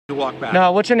To walk back.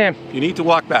 No, what's your name? You need to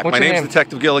walk back. What's My your name's name?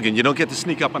 Detective Gilligan. You don't get to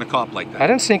sneak up on a cop like that. I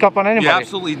didn't sneak up on anybody. You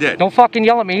absolutely did. Don't fucking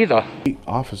yell at me either.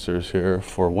 Officers here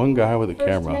for one guy with a First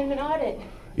camera. Amendment audit.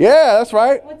 Yeah, that's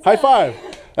right. What's High up? five.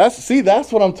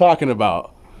 That's what I'm talking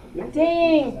about.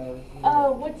 Dang.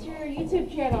 What's your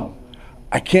YouTube channel?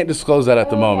 I can't disclose that at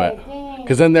the moment, dang.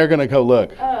 because then they're gonna go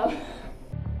look. Oh.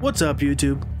 What's up,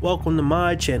 YouTube? Welcome to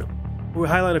my channel, where we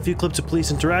highlight a few clips of police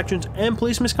interactions and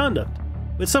police misconduct,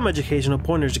 with some educational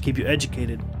pointers to keep you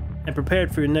educated and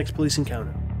prepared for your next police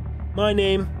encounter. My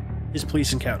name is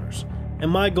Police Encounters, and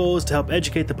my goal is to help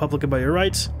educate the public about your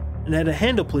rights and how to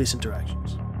handle police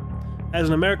interactions. As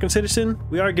an American citizen,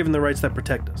 we are given the rights that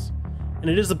protect us, and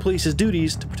it is the police's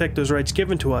duties to protect those rights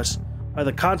given to us by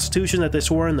the Constitution that they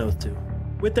swore an oath to.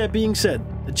 With that being said,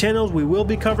 the channels we will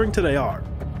be covering today are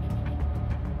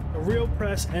A Real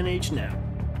Press NH Now,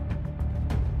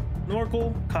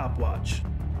 Norcal Cop Watch.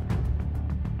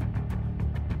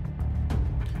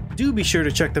 Do be sure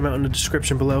to check them out in the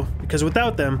description below, because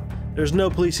without them, there's no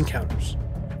police encounters.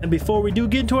 And before we do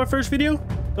get into our first video,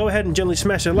 go ahead and gently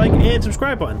smash that like and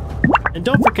subscribe button. And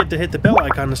don't forget to hit the bell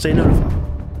icon to stay notified.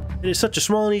 It is such a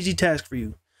small and easy task for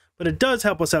you, but it does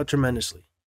help us out tremendously.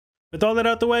 With all that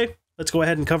out the way, let's go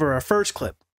ahead and cover our first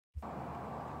clip.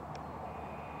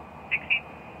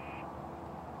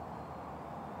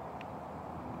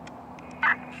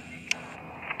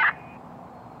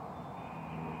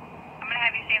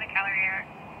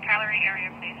 Gallery area,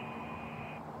 please.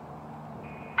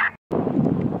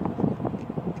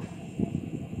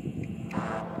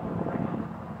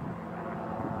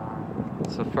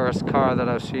 It's the first car that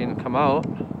I've seen come out.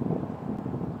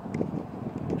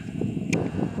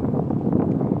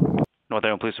 North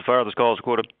Island Police and Fire, this call is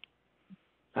recorded.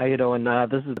 How you doing?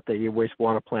 This is the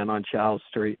wastewater plant on Charles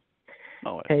Street.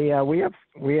 Oh, Hey, we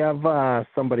have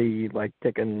somebody like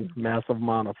taking massive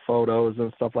amount of photos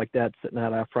and stuff like that sitting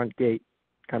at our front gate.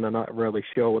 Kind of not really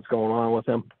sure what's going on with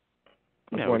him.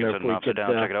 yeah, we can send an officer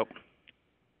down and check it out.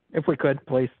 If we could,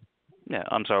 please. Yeah,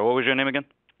 I'm sorry, what was your name again?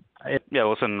 Yeah,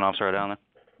 we'll send an officer down there.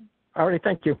 All right,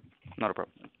 thank you. Not a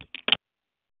problem.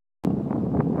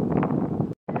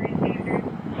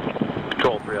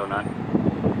 Control 309.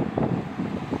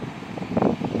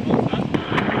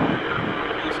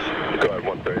 Go ahead,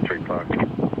 133 Park.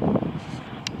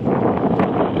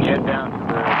 Head down to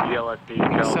the GLSD.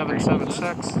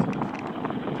 776.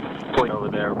 Pulling over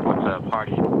there with a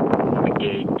party at the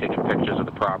gate, taking pictures of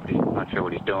the property. Not sure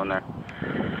what he's doing there.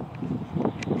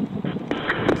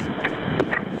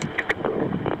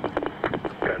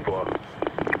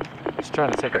 He's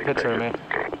trying to take a picture of me.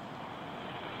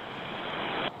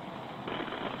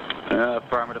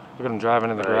 Affirmative. Look at him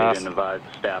driving in the grass. Didn't advise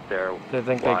the staff there. They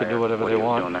think they could do whatever they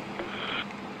want. 10-4.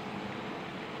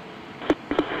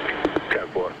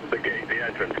 The gate, the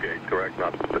entrance gate, correct?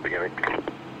 Not the beginning.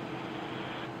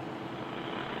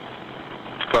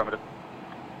 Affirmative.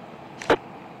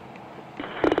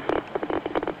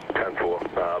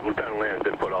 10-4. Lieutenant Land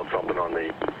did put out something on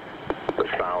the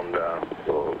sound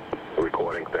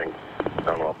recording thing. I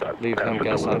don't know if that Leave has him to do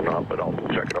with it guessing. or not, but I'll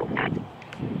check it out.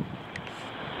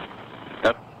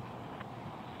 Yep.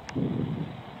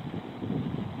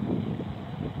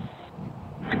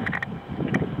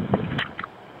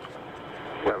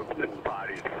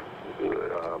 Bodies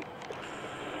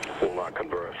will not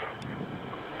converse.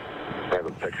 I have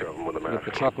a picture of them with a Get mask.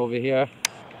 the truck over here.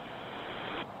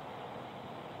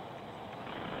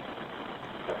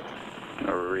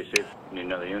 Receive. Need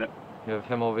another unit. You have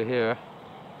him over here.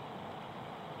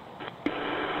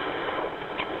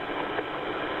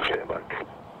 Yeah, but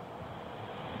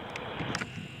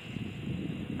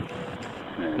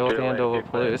North Andover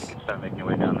Police. Start making your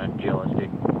way down there,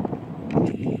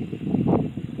 GLSD.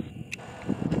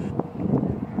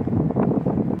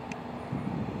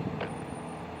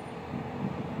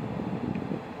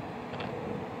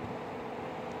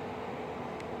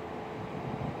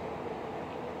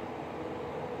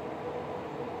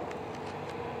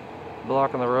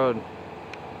 Blocking the road.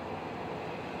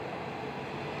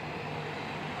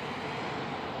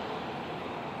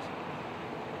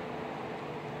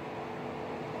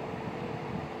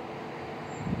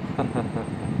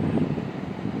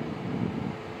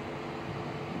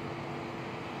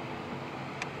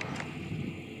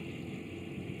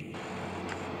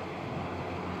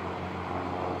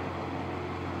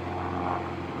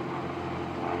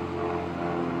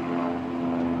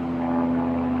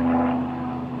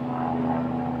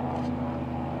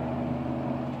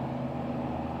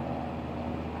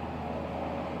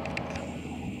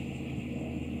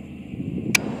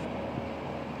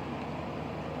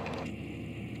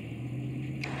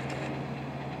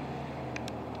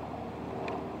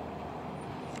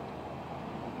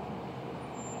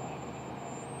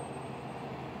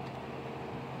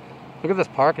 Look at this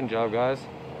parking job, guys.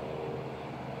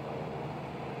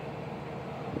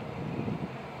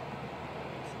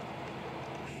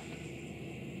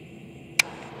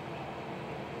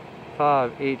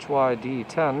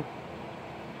 HYD10.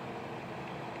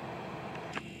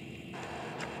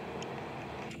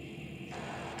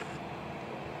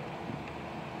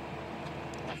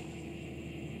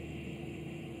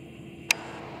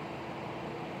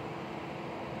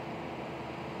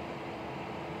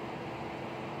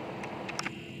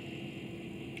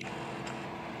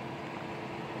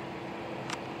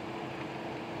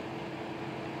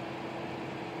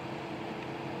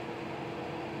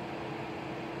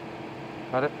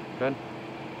 Got it? Good.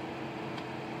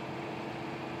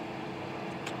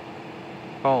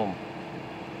 Boom.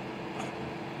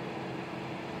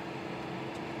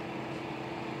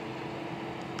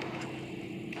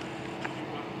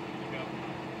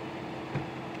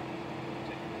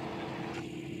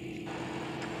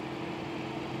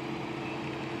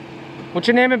 What's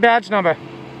your name and badge number?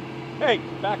 Hey,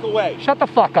 back away. Shut the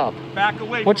fuck up. Back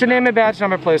away. What's your name and badge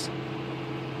number, please?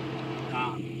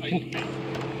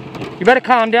 You better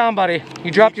calm down, buddy. You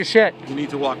dropped your shit. You need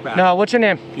to walk back. No, what's your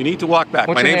name? You need to walk back.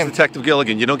 What's My your name's name? Detective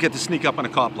Gilligan. You don't get to sneak up on a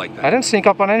cop like that. I didn't sneak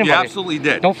up on anybody. You absolutely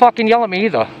did. Don't fucking yell at me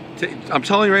either. I'm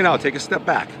telling you right now, take a step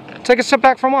back. Take a step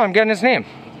back from what? I'm getting his name.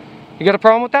 You got a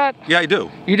problem with that? Yeah, I do.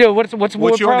 You do? What What's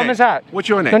problem your name? is that? What's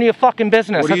your name? None of your fucking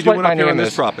business. What are you That's doing what my up here name on this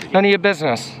is. property? None of your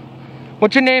business.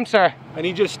 What's your name, sir? I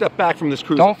need you to step back from this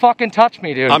cruiser. Don't fucking touch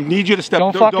me, dude. I need you to step.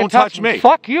 Don't fucking touch me.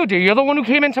 Fuck you, dude. You're the one who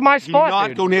came into my Do spot, not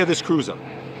dude. go near this cruiser.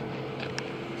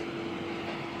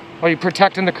 Are you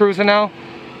protecting the cruiser now?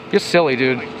 You're silly,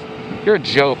 dude. You're a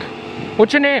joke.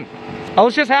 What's your name? I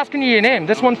was just asking you your name.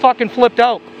 This one fucking flipped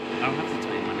out. I don't have to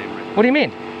tell you my name right now. What do you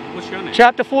mean? What's your name?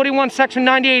 Chapter 41, Section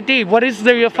 98D. What is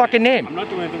your fucking name? I'm not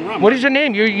doing anything wrong. What is your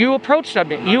name? You approached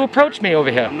me. You approached me over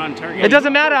here. I'm not interrogating. It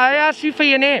doesn't matter. I asked you for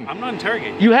your name. I'm not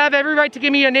interrogating. You have every right to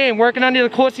give me your name. Working under the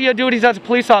course of your duties as a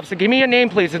police officer. Give me your name,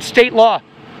 please. It's state law.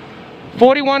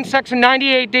 41, Section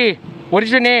 98D. What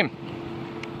is your name?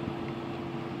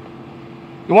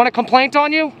 You want a complaint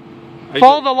on you?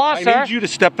 Follow the law, sir. I need you to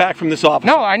step back from this officer.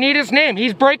 No, I need his name.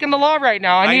 He's breaking the law right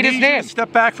now. I need his name. You to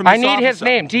step back from this I need his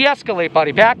name. De-escalate,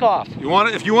 buddy. Back off. If you want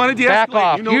to de-escalate, back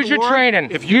off. you know Use the your word.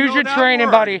 training. If you Use know your that training,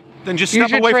 word, buddy. Then just Use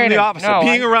step your away from training. the officer. No,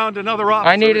 Being around another officer.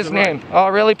 I need his isn't right. name. Oh,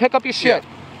 really? Pick up your shit.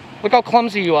 Look how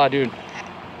clumsy you are, dude.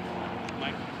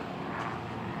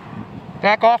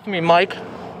 Back off of me, Mike.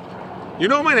 You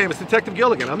know my name is Detective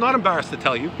Gilligan. I'm not embarrassed to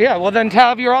tell you. Yeah, well then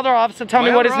have your other officer tell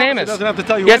me what his name is. Doesn't have to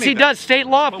tell you yes, anything. he does. State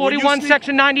law But when you 41 sneak-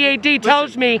 Section 98D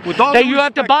tells me with all that due you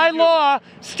have to, respect by to you- law,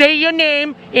 state your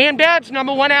name and badge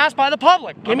number when asked by the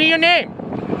public. Give me your name.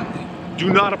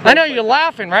 Do not approach. I know like you're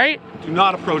laughing, right? that. Do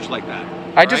not approach like that.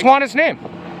 I just want his name.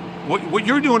 What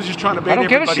you're doing is just trying to bait I don't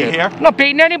give a everybody shit. here. I'm not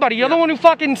baiting anybody. You're the one who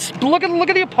fucking look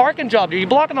at your parking job, dude. You're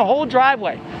blocking the whole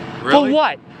driveway. Really? For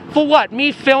what? For what?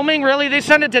 Me filming? Really? They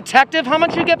send a detective? How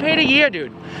much you get paid a year,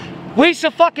 dude? Waste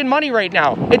of fucking money right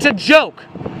now. It's a joke.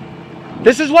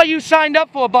 This is what you signed up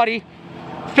for, buddy.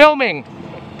 Filming,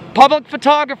 public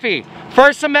photography,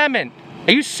 First Amendment.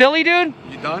 Are you silly, dude?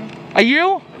 You done? Are you?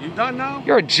 Are you done now?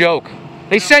 You're a joke.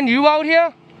 They send you out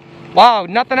here? Wow,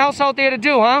 nothing else out there to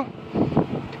do, huh?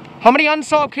 How many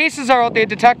unsolved cases are out there,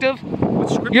 detective?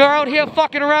 You're out here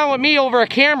fucking around with me over a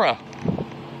camera.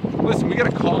 Listen, we got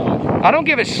a call on you. I don't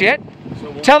give a shit.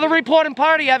 Tell the reporting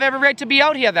party I have every right to be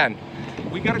out here then.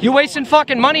 You're wasting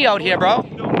fucking money out here, bro.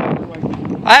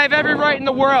 I have every right in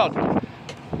the world.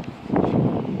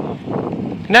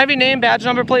 Can I have your name, badge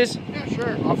number, please? Yeah,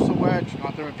 sure. Officer Wedge,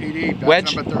 Northern PD, badge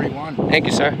Wedge? number 31. Thank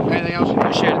you, sir. Anything else?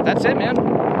 Appreciate it. That's it, man.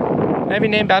 Can I have your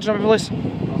name, badge number, please?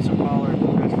 Officer Pollard,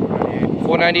 badge 498.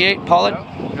 498, Pollard?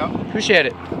 Yep. Appreciate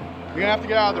it. You're gonna have to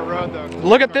get out of the road, though.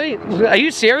 Look at the. Are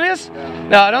you serious? Yeah.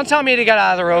 No, don't tell me to get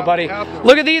out of the road, buddy.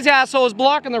 Look at these assholes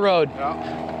blocking the road.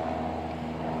 Yeah.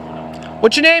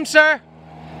 What's your name, sir?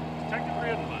 Detective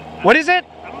Reardon. What is it?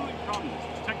 I don't know what your problem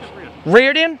is. Detective Reardon.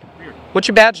 Reardon? Reardon. What's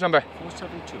your badge number?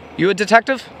 472. You a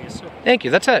detective? Yes, sir. Thank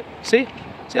you. That's it. See?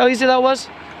 See how easy that was?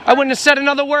 I wouldn't have said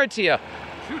another word to you.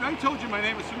 Dude, I told you my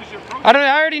name as soon as you approached.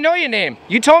 I already know your name.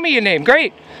 You told me your name.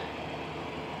 Great.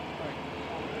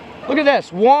 Look at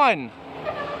this. 1,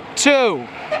 2,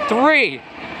 3.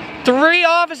 3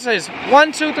 officers.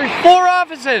 1, 2, 3, 4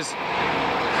 officers.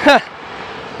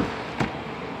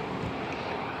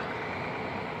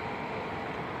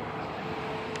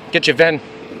 Get your VIN.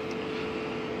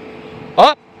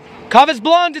 Oh, cover's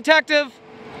blown, detective.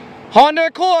 Honda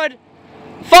Accord.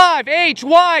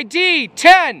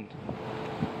 5HYD10.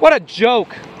 What a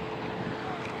joke.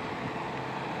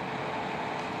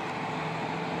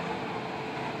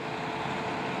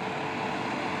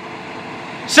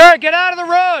 Sir, get out of the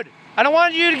road. I don't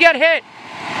want you to get hit.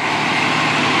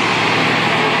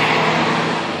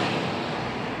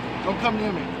 Don't come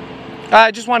near me.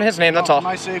 I just want his name, that's No, all.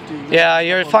 My safety.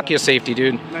 Yeah, fuck your safety,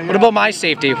 dude. What about my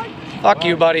safety? Fuck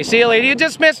you, buddy. See you later. You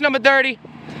dismissed number 30.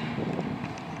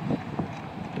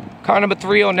 Car number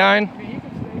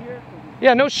 309.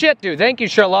 Yeah, no shit, dude. Thank you,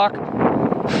 Sherlock.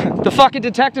 The fucking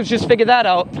detectives just figured that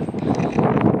out.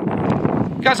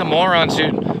 You guys are morons,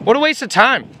 dude. What a waste of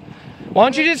time. Why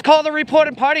don't you just call the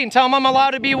reported party and tell them I'm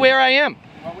allowed to be where I am?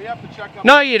 Well, we have to check up.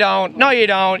 No, you don't. No, you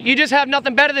don't. You just have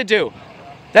nothing better to do.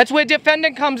 That's where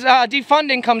defunding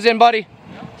comes in, buddy.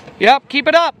 Yep, keep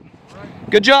it up.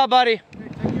 Good job, buddy.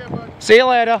 Take care, bud. See you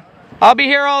later. I'll be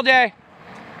here all day.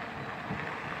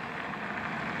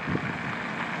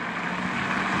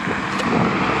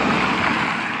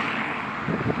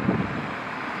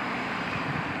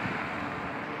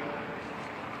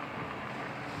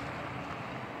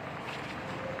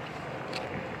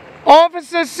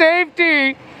 Officer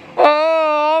safety.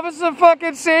 Oh, officer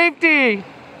fucking safety.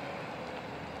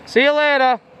 See you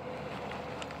later.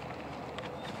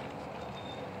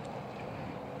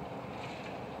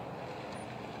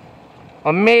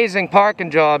 Amazing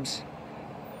parking jobs.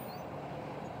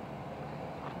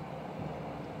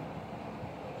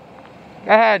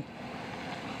 Go ahead.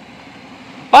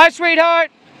 Bye, sweetheart.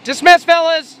 Dismiss,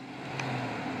 fellas.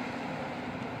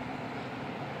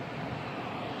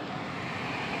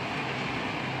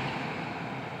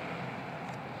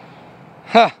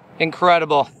 Huh,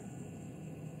 incredible.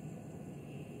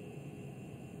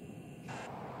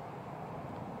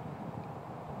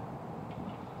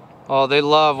 Oh, they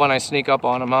love when I sneak up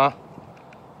on him, huh?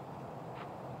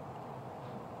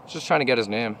 Just trying to get his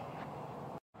name.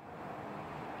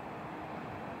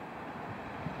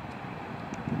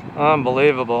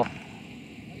 Unbelievable.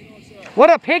 What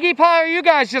a piggy pie you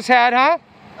guys just had, huh?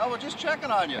 Oh, we're just checking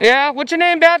on you. Yeah? What's your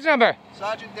name, badge number?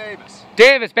 Sergeant Davis.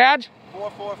 Davis, badge?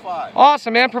 445.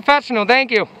 Awesome, man. Professional.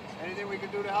 Thank you. Anything we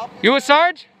can do to help you? You a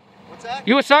sarge? What's that?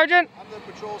 You a sergeant? I'm the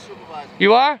patrol supervisor.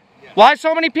 You are? Yeah. Why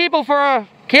so many people for a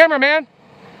cameraman?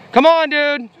 Come on,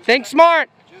 dude. Think smart.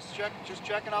 Just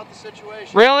checking out the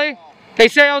situation. Really? They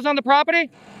say I was on the property?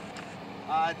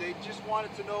 They just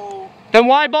wanted to know Then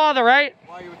why bother, right?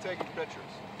 why you were taking pictures.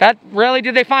 That really,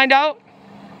 did they find out?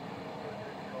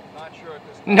 Not sure at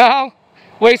this time. No?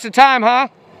 Waste of time, huh?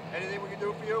 Anything we can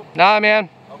do for you? Nah, man.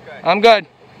 Okay. I'm good.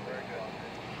 Very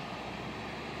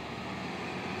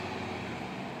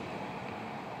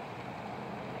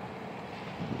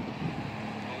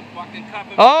good.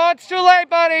 Oh, it's too late,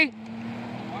 buddy.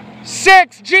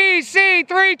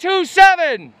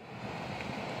 6GC327.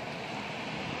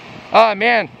 Oh,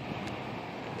 man.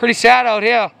 Pretty sad out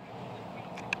here.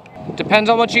 Depends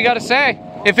on what you got to say.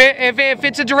 If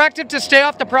it's a directive to stay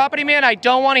off the property, man, I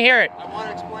don't want to hear it. I want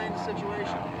to explain the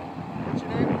situation. What's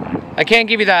your name? I can't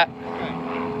give you that.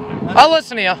 Okay. I'll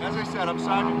listen to you. As I said, I'm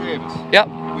Sergeant Davis. Yep.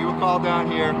 We were called down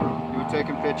here. You were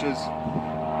taking pictures.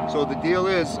 So the deal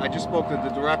is, I just spoke to the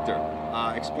director.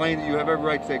 Explained that you have every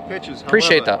right to take pictures.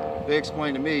 Appreciate However, that. They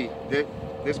explained to me that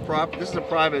this is a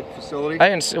private facility.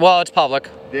 Well, it's public.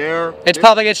 It's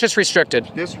public. It's just restricted.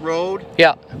 This road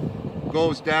Yeah.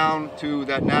 goes down to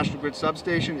that National Grid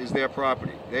substation is their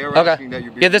property. They are Okay. asking that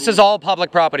you be Yeah, this is all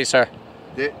public property, sir.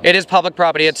 It is public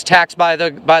property. It's taxed by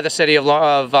the city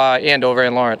of Andover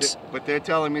and Lawrence. But they're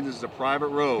telling me this is a private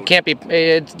road. Can't be.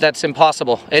 That's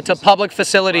impossible. It's a public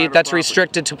facility that's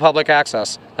restricted to public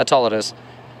access. That's all it is.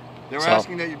 They're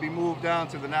asking that you be moved down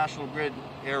to the National Grid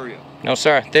area. No,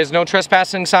 sir. There's no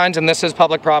trespassing signs, and this is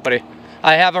public property.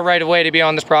 I have a right of way to be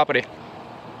on this property.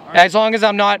 As long as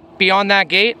I'm not beyond that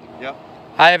gate, Yep.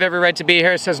 I have every right to be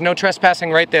here. It says no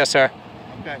trespassing right there, sir.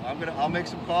 Okay, I'll make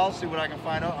some calls, see what I can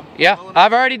find out. Yeah,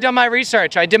 I've already done my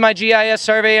research. I did my GIS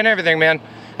survey and everything, man.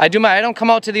 I don't come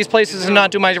out to these places and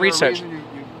not do my research. You're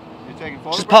taking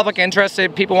photographs? Just public interest.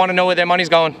 People want to know where their money's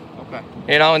going. Okay.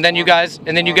 You know, and then you guys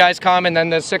come, and then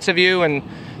there's 6 of you, and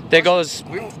there goes.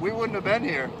 We wouldn't have been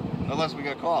here unless we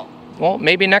got called. Well,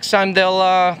 maybe next time they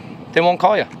won't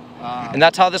call you, and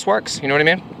that's how this works. You know what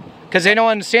I mean? Because they don't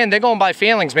understand. They're going by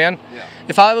feelings, man. Yeah.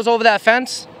 If I was over that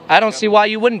fence, I don't see why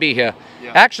you wouldn't be here.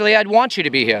 Yeah. Actually, I'd want you to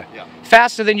be here. Yeah.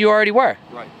 Faster than you already were.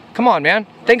 Right. Come on, man.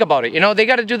 Right. Think about it. You know, they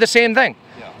got to do the same thing.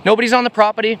 Yeah. Nobody's on the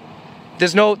property.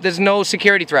 There's no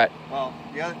security threat. Well,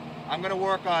 yeah, I'm going to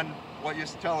work on what you're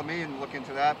telling me and look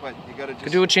into that, but you got to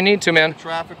just do what you need to, man.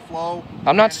 Traffic flow.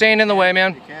 I'm not staying in the way,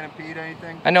 man. You can't impede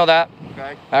anything. I know that.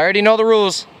 Okay. I already know the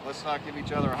rules. Let's not give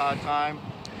each other a hard time.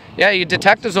 Yeah, you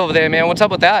detectives over there, man. What's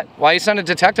up with that? Why you send a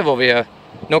detective over here?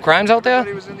 No crimes out there?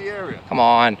 Everybody was in the area. Come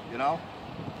on. You know?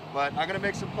 But I'm going to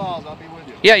make some calls. I'll be with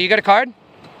you. Yeah, you got a card?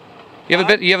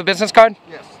 You have a business card?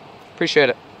 Yes. Appreciate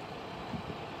it.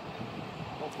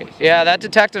 Yeah, that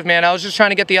detective, man, I was just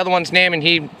trying to get the other one's name, and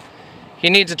he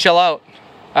needs to chill out.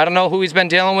 I don't know who he's been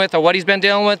dealing with or what he's been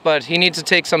dealing with, but he needs to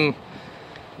take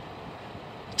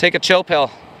a chill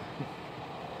pill.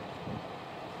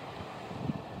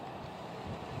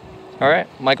 All right,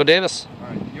 Michael Davis. All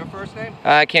right, your first name?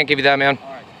 I can't give you that, man. All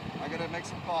right, I gotta make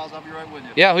some calls. I'll be right with you.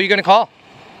 Yeah, who are you gonna call?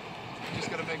 I'm just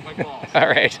gonna make my calls. All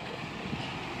right.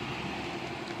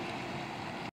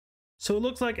 So it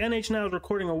looks like NH Now is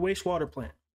recording a wastewater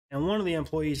plant, and one of the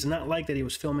employees did not like that he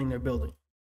was filming their building.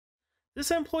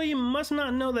 This employee must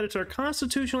not know that it's our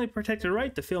constitutionally protected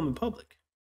right to film in public.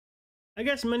 I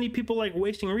guess many people like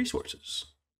wasting resources.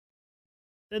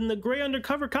 Then the gray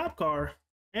undercover cop car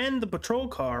and the patrol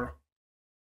car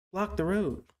block the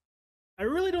road. I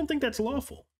really don't think that's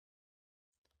lawful.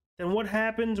 Then what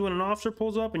happens when an officer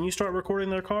pulls up and you start recording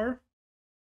their car?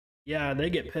 Yeah, they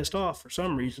get pissed off for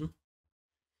some reason.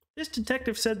 This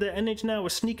detective said that NH Now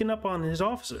was sneaking up on his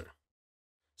officer.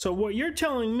 So what you're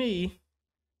telling me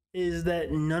is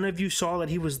that none of you saw that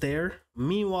he was there,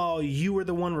 meanwhile you were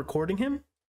the one recording him?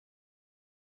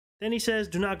 Then he says,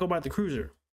 do not go by the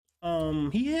cruiser.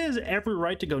 He has every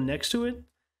right to go next to it.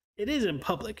 It is in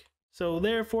public, so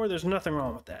therefore there's nothing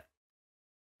wrong with that.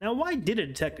 Now why did a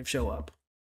detective show up?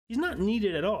 He's not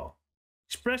needed at all,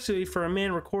 especially for a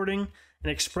man recording and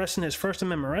expressing his First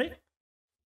Amendment right.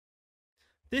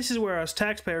 This is where us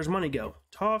taxpayers' money go,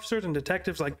 to officers and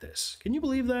detectives like this. Can you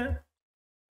believe that?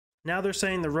 Now they're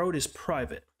saying the road is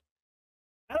private.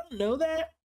 I don't know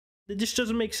that. It just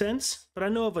doesn't make sense, but I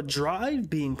know of a drive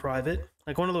being private,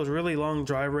 like one of those really long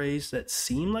driveways that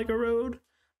seem like a road,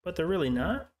 but they're really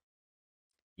not.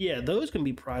 Yeah, those can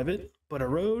be private, but a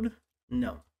road,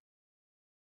 no.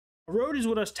 A road is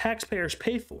what us taxpayers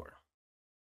pay for.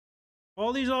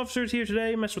 All these officers here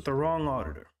today messed with the wrong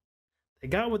auditor. They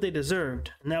got what they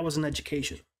deserved, and that was an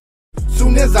education.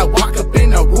 Soon as I walk up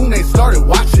in a room, they started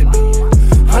watching me.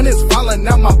 Hundreds falling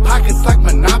out my pockets like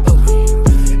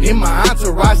Monopoly. In my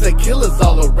entourage, they killers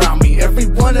all around me. Every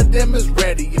one of them is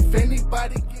ready. If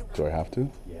anybody Do I have to?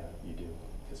 Yeah, you do.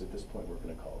 Because at this point, we're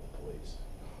going to call the police.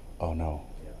 Oh, no.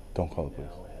 Yeah. Don't call the police.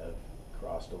 Now I have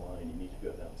crossed a line. You need to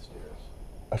go downstairs.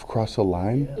 I've crossed a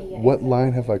line? Yeah. What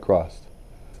line have I crossed?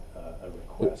 A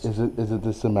request. Is it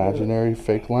this imaginary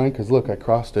fake line? Because look, I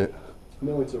crossed it.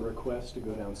 No, it's a request to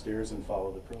go downstairs and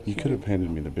follow the process. You could have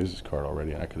handed me the business card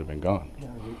already and I could have been gone. No,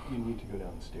 you need to go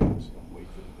downstairs and wait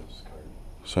for the business card.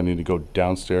 So I need to go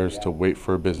downstairs to wait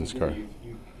for a business card.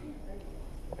 You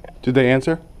Did they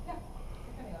answer?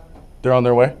 They're on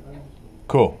their way?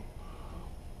 Cool.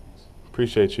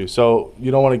 Appreciate you. So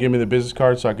you don't want to give me the business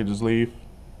card so I could just leave?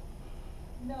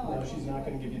 No, she's not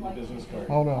going to give you the business card.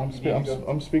 Hold on,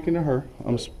 I'm speaking to her.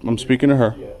 I'm speaking to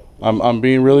her. I'm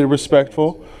being really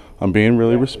respectful. I'm being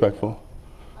really respectful.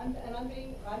 I'm absolutely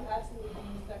being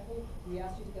respectful. We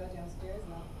asked you to go downstairs,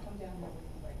 and I'll come down here with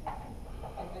you right now.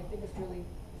 I think it's really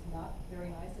not very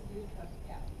nice of you to come to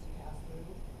pass through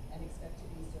and expect to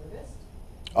be serviced.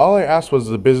 All I asked was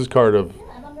the business card of. Yeah,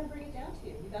 and I'm going to bring it down to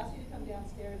you. We've asked you to come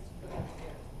downstairs to go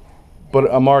downstairs.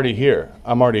 But I'm already here.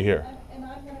 I'm already here. And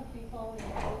I'm going to be following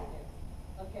up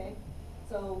with you. Okay?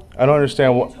 So. I don't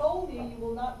understand what. You told me you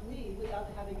will not leave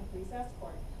without having a police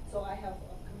escort. So I have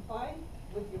complied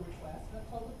with your request and I've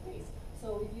told the police.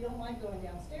 So if you don't mind going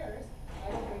downstairs,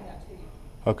 I will bring that to you.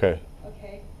 Okay.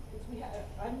 Okay?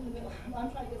 I'm in the middle.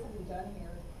 I'm trying to get something done here.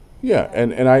 Yeah,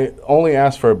 and I only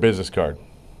asked for a business card.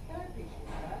 And I appreciate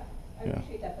that. I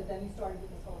appreciate that, but then you started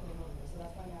with this whole thing over here, so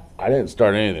that's why I'm asking. I didn't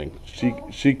start anything.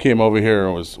 She came over here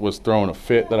and was throwing a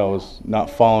fit that I was not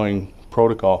following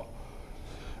protocol.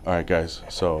 All right, guys.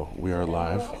 So we are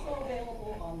live. Also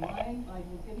available online. I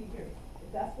will give you here.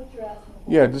 If that's what you're asking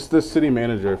for. Yeah, just the city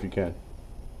manager if you can.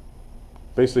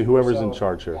 Basically, whoever's in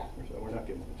charge here. We're not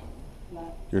giving it to you.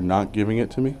 You're not giving it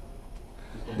to me?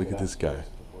 Look at this guy.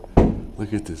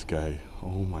 Look at this guy. Oh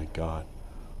my God.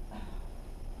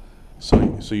 So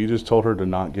you just told her to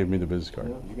not give me the business card?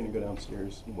 No, you're going to go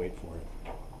downstairs and wait for it.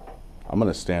 I'm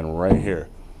going to stand right here.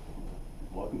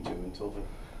 Welcome to until the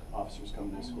officers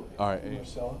come to escort you. All right.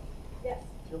 Marcella? Yes.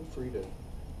 Feel free to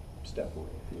step away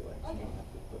if you like. Okay. You don't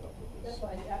have to put up with this. That's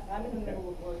fine. I'm in the middle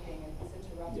of working and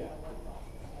this interrupts my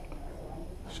work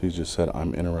process. She just said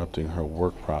I'm interrupting her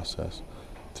work process.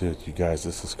 Dude, you guys,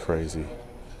 this is crazy.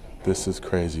 This is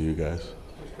crazy, you guys.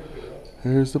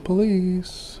 Here's the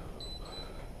police.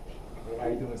 How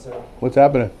you doing, sir? What's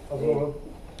happening? Hello.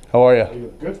 How are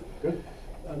you? Good, good.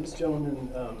 This gentleman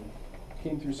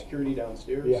came through security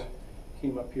downstairs. Yeah.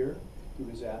 Came up here. who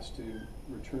was asked to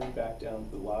return back down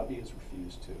to the lobby has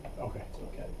refused to. Okay.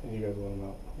 Okay. And you guys want him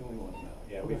out? And we want him out.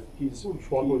 Yeah, Okay. he's... We'll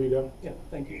just walk with you down? Yeah,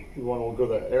 thank you. You want to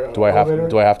go to the Do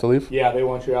I have to leave? Yeah, they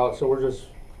want you out, so we're just...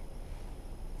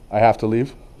 I have to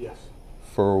leave? Yes.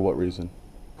 For what reason?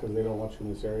 Because they don't want you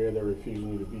in this area. They're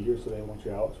refusing you to be here, so they want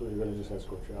you out. So you're going to just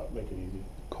escort you out. Make it easy.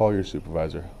 Call your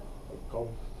supervisor. Call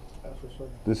them. Ask for certain.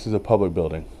 This is a public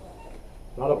building.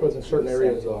 Not up in certain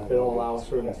areas, though. They don't allow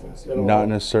certain... Not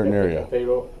in a certain area. They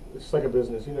don't... It's like a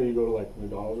business. You know, you go to like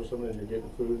McDonald's or something and you're getting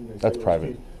food and they That's say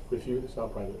private. Refuse. It's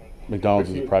not private. McDonald's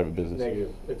is a private business.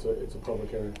 Negative. It's a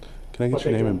public area. Can I get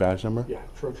your name and badge number? Yeah,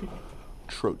 Trochi.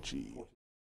 Trochi.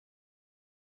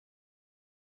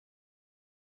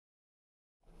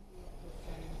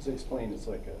 As I explained, it's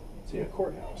like a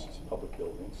courthouse. It's a public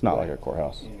building. It's not like a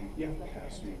courthouse. And you have to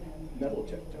pass through metal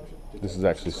detectors. This is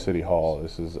actually City Hall.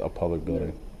 This is a public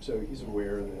building. So he's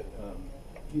aware that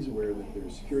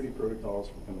there's security protocols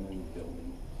for coming in the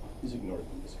building. He's ignored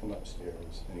them. He's come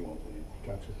upstairs and he won't leave.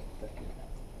 Gotcha. Thank you.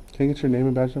 Can I get your name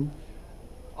and badge number?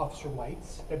 Officer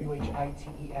Whites,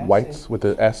 W-H-I-T-E-S. Whites with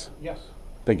the S? Yes.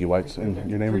 Thank you, Whites. And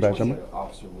your name and badge number?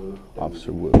 Officer Wu.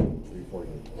 Officer Wu.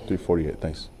 348,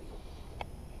 thanks.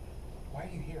 Why are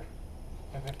you here?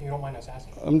 If you don't mind us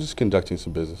asking. I'm just conducting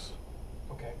some business.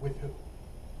 Okay, with who?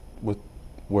 With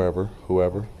wherever,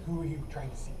 whoever. Who are you trying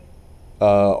to see?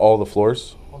 All the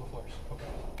floors. All the floors, okay.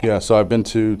 Yeah, so I've been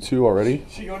to 2 already.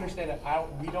 So you understand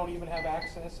that we don't even have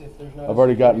access if there's no... I've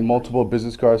already gotten multiple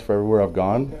business cards for everywhere I've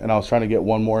gone, and I was trying to get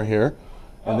one more here,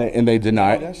 and they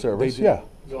denied that service. Yeah,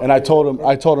 and I told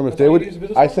them if they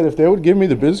would, I said if they would give me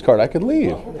the business card, I could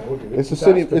leave. It's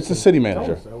the city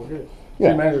manager. Yeah.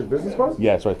 City manager's business card?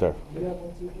 Yeah, it's right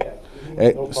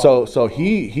there. So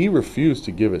he refused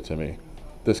to give it to me.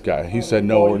 This guy, he said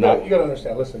no, we're not. You gotta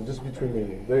understand. Listen, just between me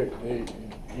and you,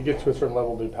 you get to a certain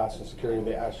level, they pass the security,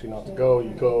 they ask you not to go, you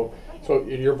go. So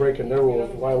if you're breaking their rules,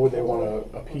 why would they want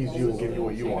to appease you and give you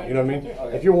what you want? You know what I mean?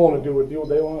 If you want to do what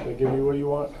they want, they give you what you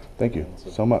want. Thank you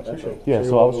so much. Yeah,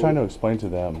 so I was trying to explain to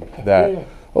them that,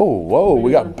 oh, whoa, we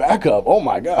got backup. Oh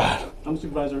my God. I'm the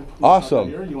supervisor.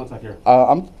 Awesome. You want stuff here?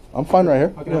 I'm fine right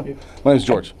here. How can I help you? My name's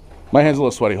George. My hand's a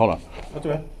little sweaty. Hold on. That's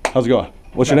okay. How's it going?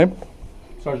 What's your name?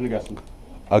 Sergeant Augustine.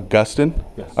 Augustine?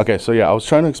 Yes. Okay, so yeah, I was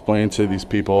trying to explain to these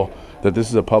people that this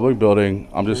is a public building.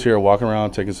 I'm just here walking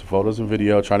around, taking some photos and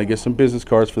video, trying to get some business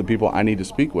cards for the people I need to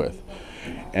speak with.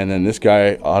 And then this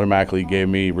guy automatically gave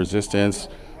me resistance.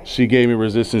 She gave me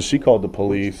resistance. She called the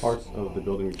police. Which parts of the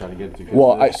building we're trying to get into?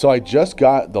 Well, so I just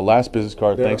got the last business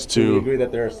card thanks to... Do you agree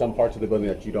that there are some parts of the building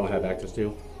that you don't have access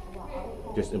to?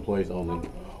 Just employees only?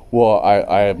 Well,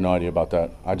 I have no idea about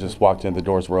that. I just walked in, the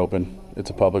doors were open. It's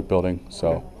a public building,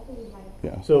 so,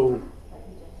 yeah. So,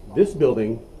 this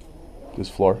building... This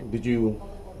floor? Did you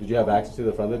have access to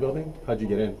the front of the building? How'd you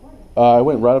get in? I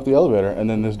went right up the elevator, and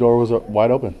then this door was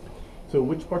wide open. So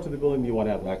which parts of the building do you want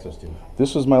to have access to?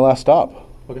 This was my last stop.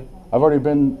 Okay. I've already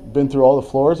been through all the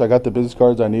floors. I got the business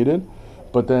cards I needed,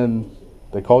 but then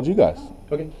they called you guys.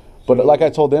 Okay. But like I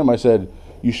told them, I said,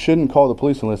 you shouldn't call the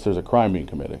police unless there's a crime being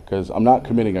committed, because I'm not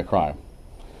committing a crime.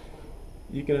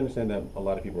 You can understand that a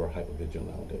lot of people are hypervigilant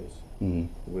nowadays.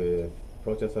 Mm-hmm. With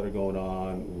protests that are going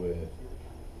on, with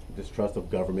distrust of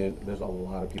government, there's a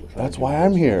lot of people trying That's to why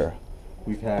I'm here.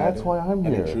 We've had That's why I'm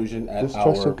an here. intrusion at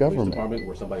Distrust our of government. police department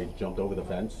where somebody jumped over the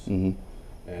fence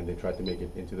Mm-hmm. and they tried to make it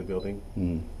into the building.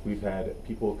 Mm-hmm. We've had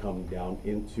people come down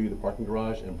into the parking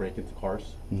garage and break into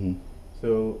cars. Mm-hmm.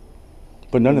 So,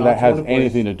 But none of that has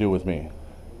anything to do with me.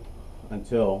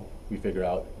 Until we figure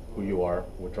out who you are,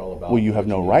 what you're all about. Well, you have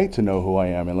no right to know who I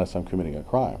am unless I'm committing a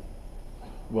crime.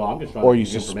 Well, I'm just trying Or to you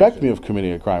give suspect me of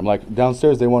committing a crime. Like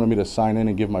downstairs, they wanted me to sign in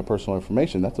and give my personal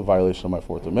information. That's a violation of my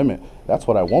Fourth Amendment. That's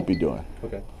what I won't be doing.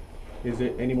 Okay. Is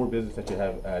there any more business that you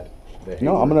have at the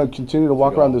No, I'm going to continue to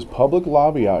walk around this public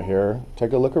lobby out here,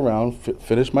 take a look around,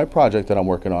 finish my project that I'm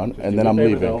working on, and then I'm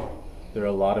leaving. Though, there are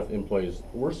a lot of employees.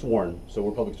 We're sworn, so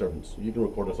we're public servants. You can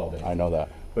record us all day. I know that.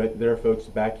 But there are folks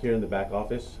back here in the back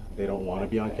office. They don't want to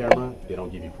be on camera. They don't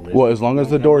give you permission. Well, as long as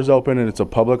the door is open and it's a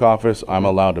public office, I'm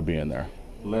allowed to be in there.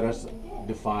 Let us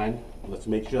define. Let's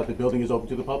make sure that the building is open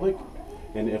to the public.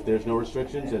 And if there's no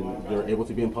restrictions and they're able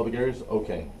to be in public areas,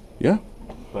 okay. Yeah.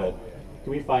 But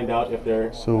can we find out if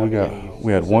they're... So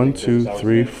we had 1, 2,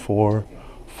 3, 4,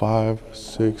 5,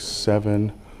 6,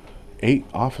 7, 8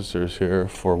 officers here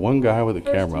for one guy with a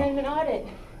First camera. Amendment audit.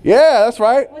 Yeah, that's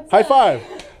right. What's High up? five.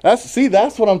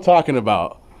 That's what I'm talking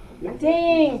about.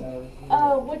 Dang.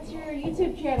 What's your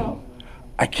YouTube channel?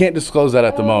 I can't disclose that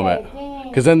at the moment, dang.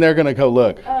 because then they're gonna go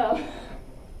look. Oh.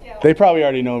 They probably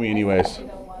already know me anyways.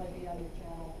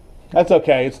 That's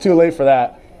okay. It's too late for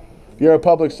that. You're a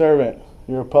public servant.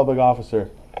 You're a public officer.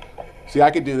 See,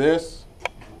 I could do this.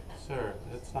 Sir,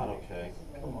 it's not okay.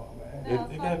 Come on,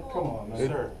 man. Come on, man.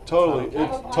 Sir. It's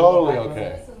totally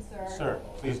okay. Sir,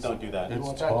 please don't do that.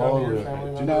 It's totally okay.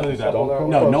 okay. Do not do that.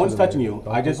 No, no one's touching you.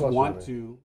 I just want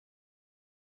to.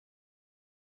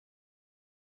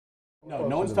 No,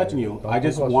 no one's touching you. I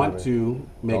just want to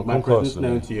make my presence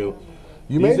known to you.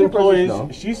 You These made your employees, presence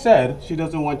known. she said she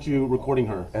doesn't want you recording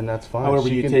her. And that's fine. However,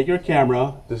 you take your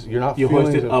camera, you're not you feeling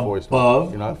hoist it enforcement. above.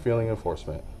 You're not feeling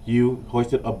enforcement. You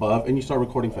hoist it above and you start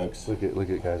recording folks. Look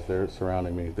at guys, they're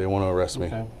surrounding me. They want to arrest me.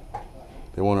 Okay.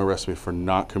 They want to arrest me for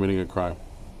not committing a crime.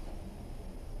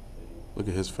 Look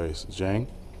at his face. Zhang?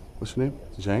 What's your name?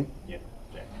 Zhang? Yeah,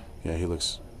 Zhang. Yeah, he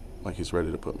looks like he's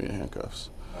ready to put me in handcuffs.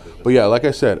 But yeah, like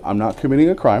I said, I'm not committing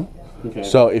a crime. Okay.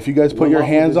 So if you guys put your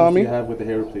hands on me, you have with the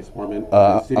Hayward Police Department,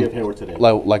 the city of Hayward today.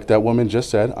 Like that woman just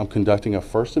said, I'm conducting a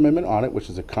First Amendment audit, which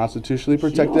is a constitutionally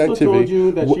protected She also activity. told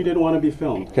you that she didn't want to be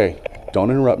filmed. Okay, don't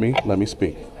interrupt me. Let me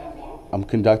speak. I'm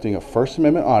conducting a First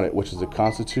Amendment audit, which is a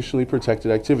constitutionally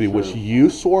protected activity, which you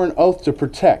swore an oath to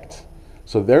protect.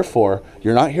 So therefore,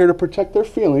 you're not here to protect their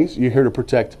feelings. You're here to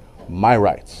protect my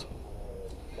rights.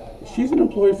 She's an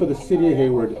employee for the city of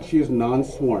Hayward. She is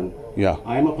non-sworn. Yeah.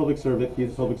 I am a public servant.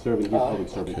 He's a public servant. He's a public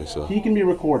servant. Okay, so he can be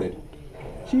recorded.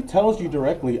 She tells you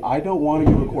directly, I don't want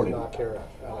to be recorded. He does not care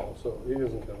at all, so he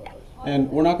doesn't care about us. And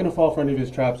we're not going to fall for any of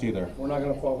his traps either. We're not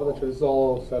going to fall for that. It's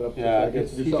all set up. Yeah, to do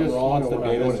he something just wrong, wants and to we're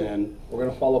not bait doing us it. in. We're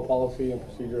going to follow policy and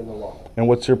procedure in the law. And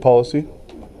what's your policy?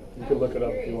 You can look it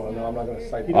up if you want to know. I'm not going to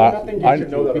cite You you. know nothing I you should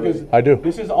know that because I do.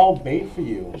 this is all bait for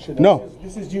you. No.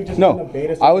 This is you just trying to bait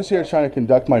us. I was here trying to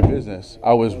conduct my business.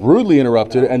 I was rudely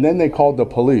interrupted, and then they called the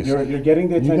police. You're getting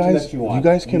the attention that you want. You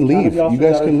guys can leave. You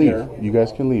guys can leave. You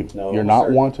guys can leave. No. You're not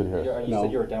Sir, wanted here. You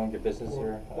said you were done with your business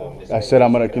here? I said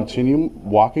I'm going to continue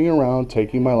walking around,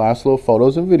 taking my last little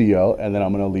photos and video, and then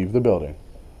I'm going to leave the building.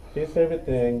 His favorite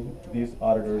thing, these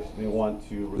auditors, they want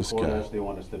to This record guy. us, they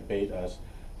want us to bait us,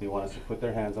 they want us to put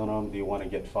their hands on them, they want to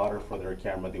get fodder for their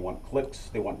camera, they want clicks,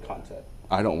 they want content.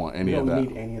 I don't want any You of don't that.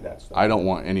 need any of that stuff. I don't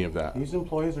want any of that. These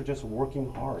employees are just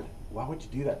working hard. Why would you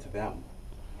do that to them?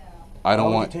 I don't Why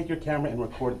would want. you take your camera and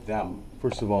record them?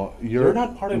 First of all, You're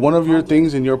not part of one your of your content.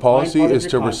 things in your policy I'm part of is your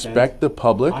to content. respect the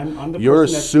public. I'm the You're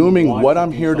person that you assuming want what to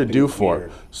I'm do here to something do for.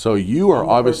 weird. So you are I'm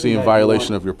the obviously person in that you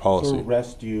violation want of your policy. To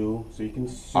arrest you so you can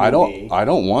sue I me.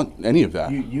 don't want any of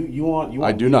that. You want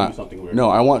I do me to not. do something weird. No,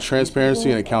 I want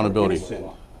transparency and accountability. Innocent.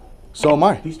 So am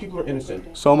I. These people are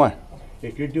innocent. So am I.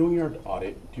 If you're doing your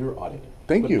audit, do your audit.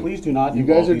 Thank But you. Please do not. You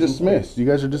guys are involve these employees. dismissed. You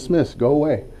guys are dismissed. Go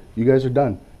away. You guys are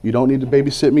done. You don't need to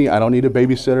babysit me. I don't need a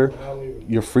babysitter.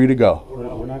 You're free to go.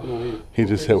 We're not going to leave. He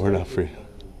just said we're not free.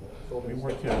 We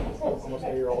work here.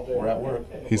 We're at work.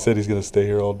 He said he's gonna stay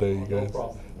here all day, you guys.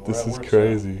 This is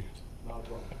crazy.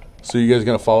 So you guys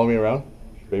gonna follow me around?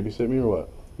 Babysit me or what?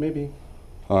 Maybe.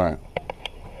 All right.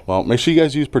 Well, make sure you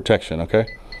guys use protection, okay?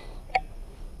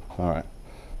 All right.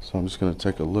 So I'm just gonna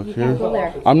take a look here. go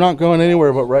there. I'm not going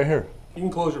anywhere but right here. You can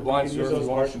close your blinds, sir, Use if those you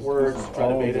want. harsh words to try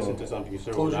to bait us into something,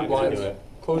 sir. Close We're your not going to blinds. do it.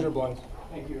 Close your blinds.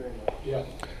 Thank you very much. Yeah.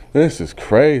 This is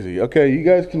crazy. Okay, you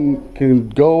guys can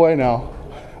go away now.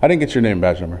 I didn't get your name and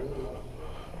badge number.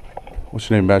 What's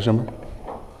your name and badge number?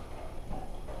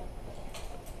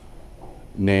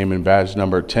 Name and badge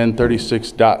number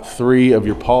 1036.3 of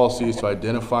your policies to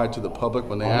identify to the public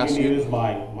when they All ask you need you. is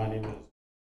mine. My name is.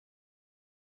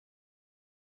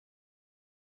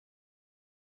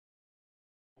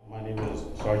 My name is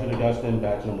Sergeant Augustine,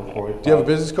 badge number 485. Do you have a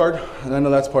business card? And I know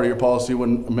that's part of your policy.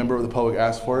 When a member of the public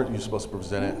asks for it, you're supposed to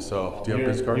present it. So, do you have a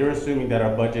business card? You're assuming that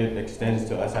our budget extends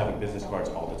to us having business cards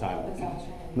all the time.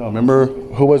 No, remember,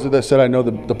 who was it that said I know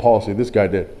the policy? This guy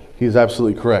did. He's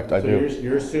absolutely correct. I So do.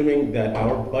 you're assuming that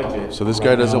our budget. So this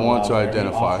guy doesn't want to allows every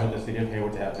identify. officer in the city of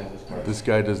Hayward to have business cards. This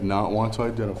guy does not want to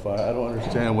identify. I don't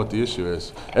understand what the issue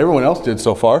is. Everyone else did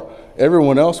so far.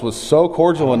 Everyone else was so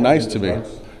cordial and nice to me.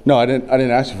 No, I didn't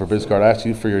ask you for a business card. I asked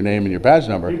you for your name and your badge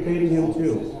number. You're baiting him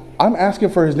too. I'm asking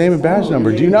for his name and badge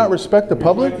number. Do you not respect the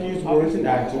public? You're trying to use words and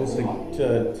actions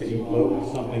to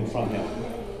evoke something from him.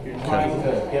 You're trying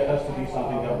to get us to do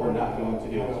something that we're not going to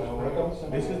do.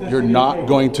 This is the You're city of not Hayward.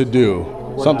 going to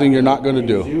do something you're not going to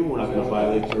do. We're not going to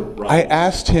violate your rights. I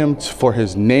asked him for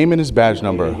his name and his badge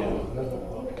number.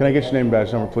 Can I get your name and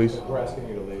badge number, please? We're asking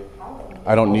you to leave.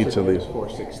 I don't need to leave.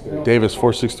 463. Davis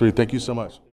 463. Thank you so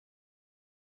much.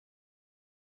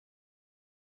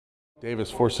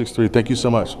 Davis 463. Thank you so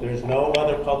much. There's no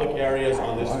other public areas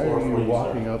on this Why floor are for you you,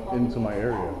 walking sir. up into my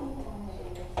area?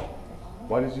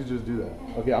 Why did you just do that?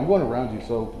 Okay, I'm going around you,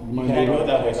 so You can't go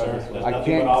that way, sir. There's I nothing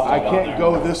can't. but I officers out can't there.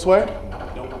 go this way.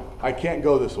 Nope. I can't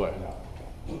go this way.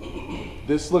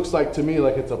 This looks like to me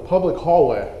like it's a public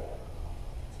hallway.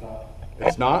 It's not.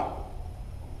 It's not?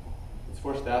 It's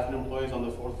for staff and employees on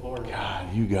the 4th floor.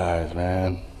 God, you guys,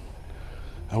 man.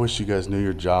 I wish you guys knew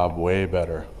your job way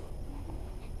better.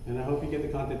 And I hope you get the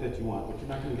content that you want, but you're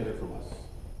not going to get it from us.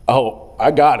 Oh,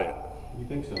 I got it. You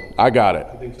think so? I got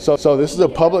it. So this is a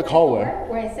public hallway.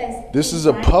 Where it says This is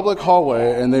a public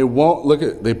hallway, and they won't look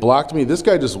at. They blocked me. This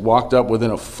guy just walked up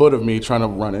within a foot of me, trying to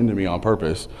run into me on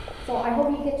purpose. So I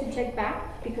hope you get to check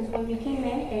back, because when you came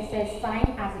in, it says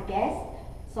sign as a guest.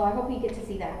 So I hope you get to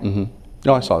see that. Mm-hmm.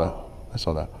 No, I saw that. I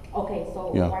saw that. Okay,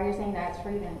 so Yeah. why you're saying that's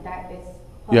free then? That is.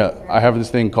 Yeah, I have this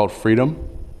thing called freedom.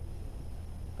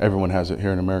 Everyone has it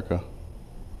here in America.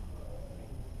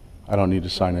 I don't need to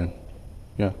sign in.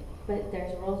 Yeah. But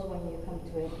there's rules when you come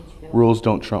to it. Rules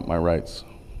don't trump my rights.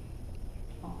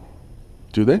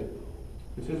 Do they?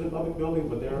 This is a public building,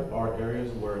 but there are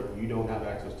areas where you don't have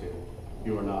access to.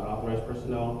 You are not authorized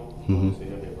personnel.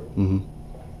 Mm-hmm.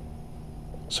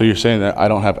 So you're saying that I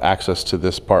don't have access to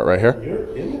this part right here?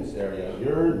 You're in this area.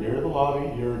 You're near the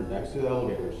lobby. You're next to the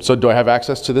elevators. So do I have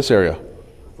access to this area?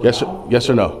 Yes, yes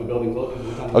or no? The building's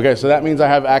open. Okay, so that means I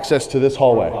have access to this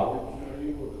hallway.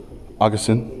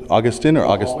 Augustine or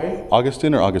Augustine?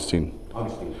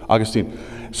 Augustine.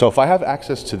 So if I have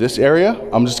access to this area,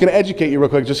 I'm just going to educate you real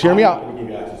quick. Just hear me out.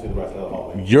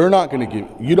 You're not going to give.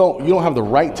 You don't have the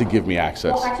right to give me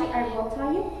access. Well, actually, I will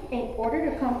tell you. In order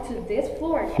to come to this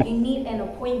floor, you need an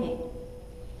appointment.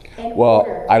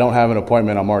 Well, I don't have an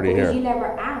appointment. I'm already here. Because you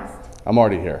never asked. I'm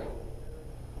already here.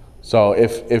 So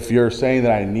if you're saying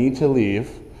that I need to leave,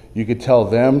 you could tell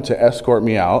them to escort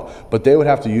me out, but they would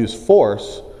have to use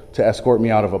force to escort me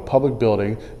out of a public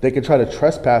building. They could try to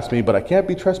trespass me, but I can't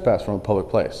be trespassed from a public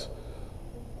place.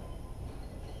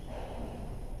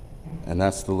 And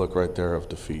that's the look right there of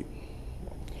defeat.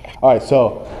 All right,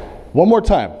 so one more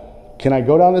time. Can I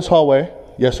go down this hallway?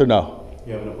 Yes or no?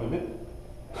 You have an appointment?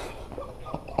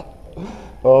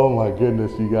 Oh my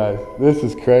goodness, you guys. This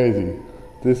is crazy.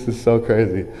 This is so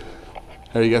crazy.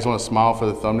 Hey, you guys want to smile for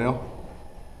the thumbnail?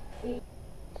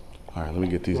 All right, let me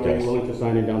get these Are guys. you willing to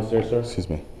sign in downstairs, sir? Excuse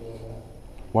me.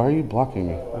 Why are you blocking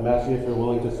me? I'm asking if you're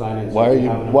willing to sign in. Why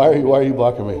are you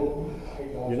blocking me?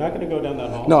 You're not going to go down that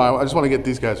hall. No, I just want to get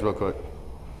these guys real quick.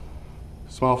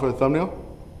 Smile for the thumbnail.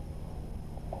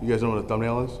 You guys know what a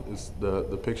thumbnail is? It's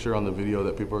the picture on the video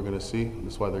that people are going to see.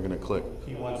 That's why they're going to click.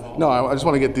 No, I just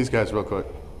want to get these guys real quick.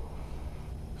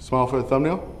 Smile for the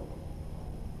thumbnail.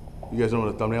 You guys know what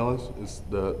a thumbnail is? It's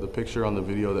the picture on the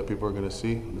video that people are going to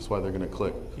see. That's why they're going to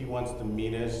click. He wants the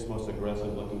meanest, most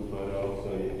aggressive looking photo, so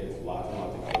it gets lots and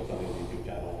lots of clicks on his YouTube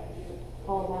channel.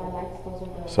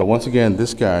 So once again,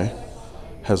 this guy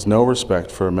has no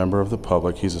respect for a member of the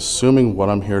public. He's assuming what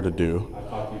I'm here to do. I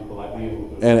talked to you politely.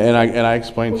 And I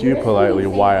explained to you politely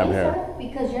why I'm here.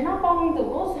 Because you're not following the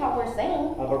rules, how we're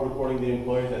saying. How about reporting the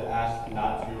employees that asked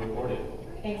not to be reported?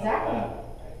 Exactly.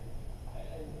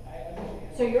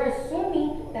 So you're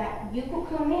assuming that you could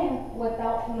come in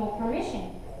without no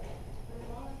permission.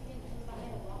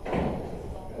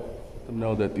 Let them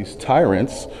know that these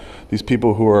tyrants, these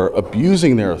people who are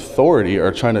abusing their authority,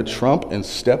 are trying to trump and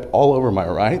step all over my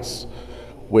rights,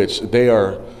 which they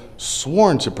are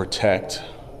sworn to protect.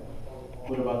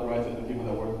 What about the rights of the people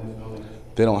that work in this building?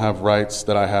 They don't have rights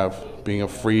that I have, being a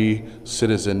free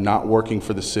citizen, not working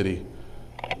for the city.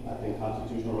 I think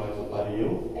constitutional rights apply to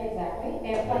you. Exactly.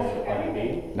 It applies to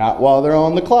everybody. Not while they're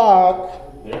on the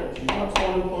clock. They're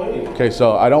employees. Okay,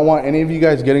 so I don't want any of you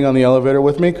guys getting on the elevator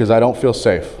with me because I don't feel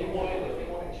safe.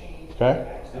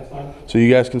 Okay? That's fine. So you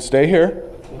guys can stay here.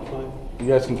 That's fine. You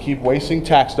guys can keep wasting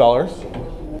tax dollars.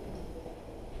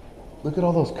 Look at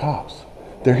all those cops.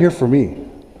 They're here for me.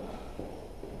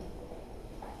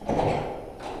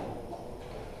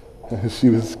 She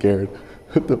was scared.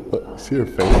 What the fuck? See her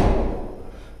face?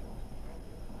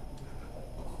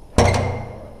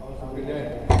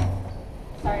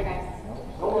 Sorry, guys.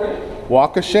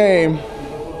 Walk of shame.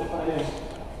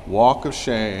 Walk of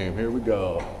shame. Here we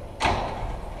go.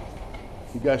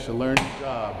 You guys should learn your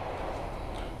job.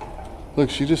 Look,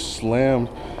 she just slammed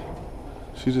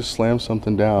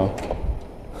something down.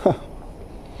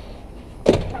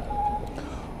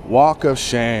 Walk of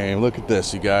shame. Look at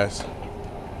this, you guys.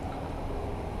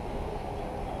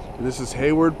 This is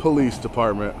Hayward Police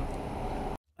Department.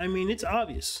 I mean, it's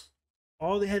obvious.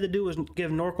 All they had to do was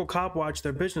give Norcal Cop Watch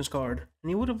their business card, and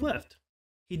he would have left.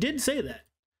 He did say that,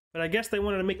 but I guess they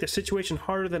wanted to make the situation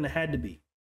harder than it had to be.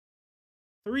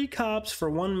 3 cops for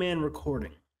 1 man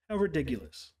recording. How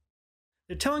ridiculous.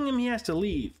 They're telling him he has to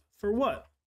leave. For what?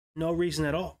 No reason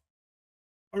at all.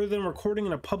 Other than recording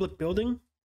in a public building?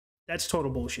 That's total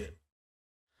bullshit.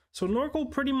 So Norkel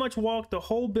pretty much walked the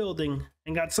whole building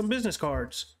and got some business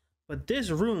cards, but this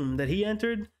room that he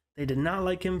entered, they did not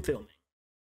like him filming.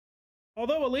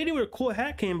 Although a lady with a cool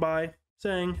hat came by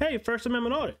saying, "Hey, First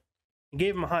Amendment audit," and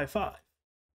gave him a high five.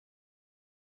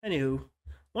 Anywho,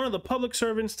 one of the public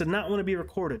servants did not want to be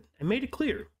recorded and made it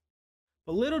clear.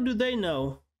 But little do they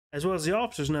know, as well as the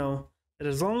officers know, that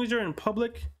as long as you're in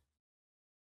public,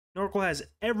 Norkel has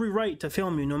every right to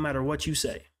film you no matter what you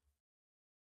say.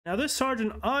 Now this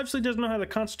sergeant obviously doesn't know how the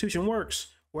Constitution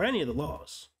works or any of the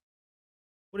laws.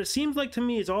 What it seems like to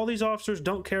me is all these officers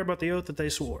don't care about the oath that they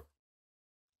swore.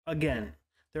 Again,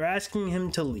 they're asking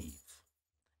him to leave.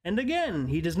 And again,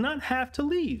 he does not have to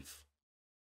leave.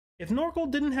 If Norkel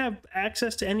didn't have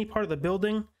access to any part of the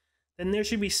building, then there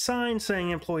should be signs saying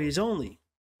employees only,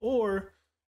 or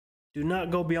do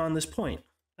not go beyond this point.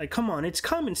 Like, come on, it's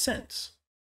common sense.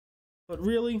 But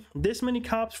really, this many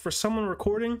cops for someone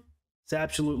recording is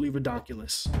absolutely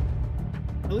ridiculous.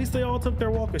 At least they all took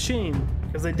their walk of shame,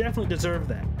 because they definitely deserve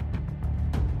that.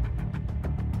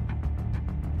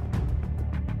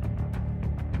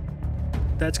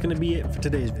 That's going to be it for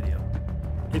today's video.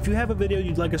 If you have a video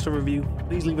you'd like us to review,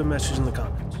 please leave a message in the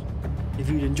comments. If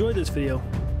you'd enjoyed this video,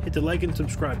 hit the like and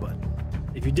subscribe button.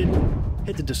 If you didn't,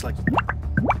 hit the dislike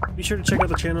button. Be sure to check out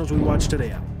the channels we watched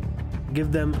today out.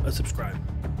 Give them a subscribe.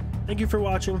 Thank you for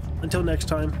watching. Until next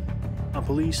time, on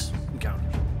Police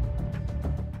Encounters.